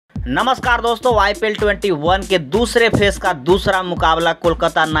नमस्कार दोस्तों, IPL 21 के दूसरे फेज का दूसरा मुकाबला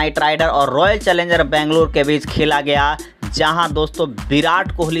कोलकाता नाइट राइडर और रॉयल चैलेंजर बेंगलोर के बीच खेला गया, जहां दोस्तों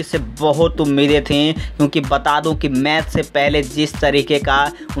विराट कोहली से बहुत उम्मीदें थीं। क्योंकि बता दूं कि मैच से पहले जिस तरीके का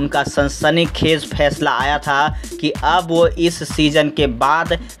उनका सनसनीखेज फैसला आया था कि अब वो इस सीज़न के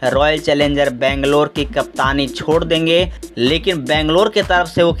बाद रॉयल चैलेंजर बेंगलोर की कप्तानी छोड़ देंगे, लेकिन बेंगलोर की तरफ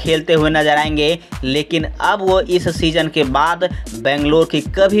से वो खेलते हुए नजर आएंगे। लेकिन अब वो इस सीज़न के बाद बेंगलोर की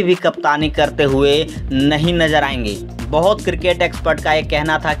कभी भी कप्तानी करते हुए नहीं नजर आएंगे। बहुत क्रिकेट एक्सपर्ट का ये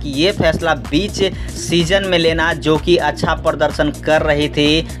कहना था कि ये फैसला बीच सीजन में लेना, जो कि अच्छा प्रदर्शन कर रही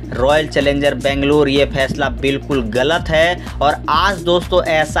थी रॉयल चैलेंजर बेंगलोर, ये फैसला बिल्कुल गलत है। और आज दोस्तों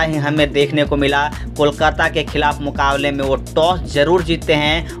ऐसा ही हमें देखने को मिला। कोलकाता के खिलाफ मुकाबले में वो टॉस जरूर जीतते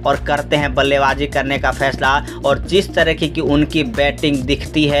हैं और करते हैं बल्लेबाजी करने का फैसला। और जिस तरह की उनकी बैटिंग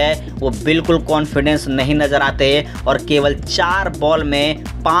दिखती है वो बिल्कुल कॉन्फिडेंस नहीं नज़र आते और केवल 4 बॉल में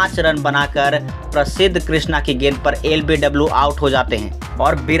 5 रन बनाकर प्रसिद्ध कृष्णा की गेंद पर LBW आउट हो जाते हैं।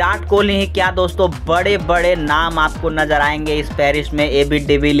 और विराट कोहली ही क्या दोस्तों, बड़े बड़े नाम आपको नजर आएंगे इस पेरिस में। AB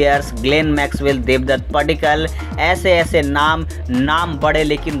de Villiers, Glenn Maxwell, Devdutt Padikkal, ऐसे नाम बड़े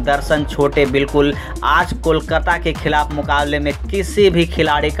लेकिन दर्शन छोटे बिल्कुल। आज कोलकाता के खिलाफ मुकाबले में किसी भी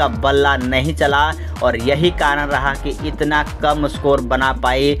खिलाड़ी का बल्ला नहीं चला और यही कारण रहा कि इतना कम स्कोर बना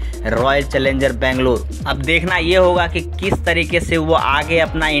पाई रॉयल चैलेंजर बेंगलोर। अब देखना ये होगा कि किस तरीके से वो आगे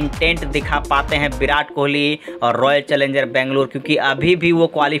अपना इंटेंट दिखा पाते हैं विराट कोहली और रॉयल चैलेंजर बेंगलोर, क्योंकि अभी भी वो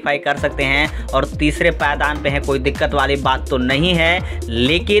क्वालिफाई कर सकते हैं और तीसरे पायदान पे हैं, कोई दिक्कत वाली बात तो नहीं है।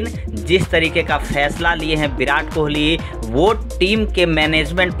 लेकिन जिस तरीके का फैसला लिए हैं विराट कोहली, वो टीम के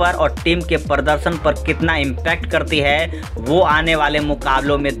मैनेजमेंट पर और टीम के प्रदर्शन पर कितना इम्पैक्ट करती है, वो आने वाले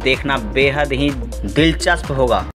मुकाबलों में देखना बेहद ही दिलचस्प होगा।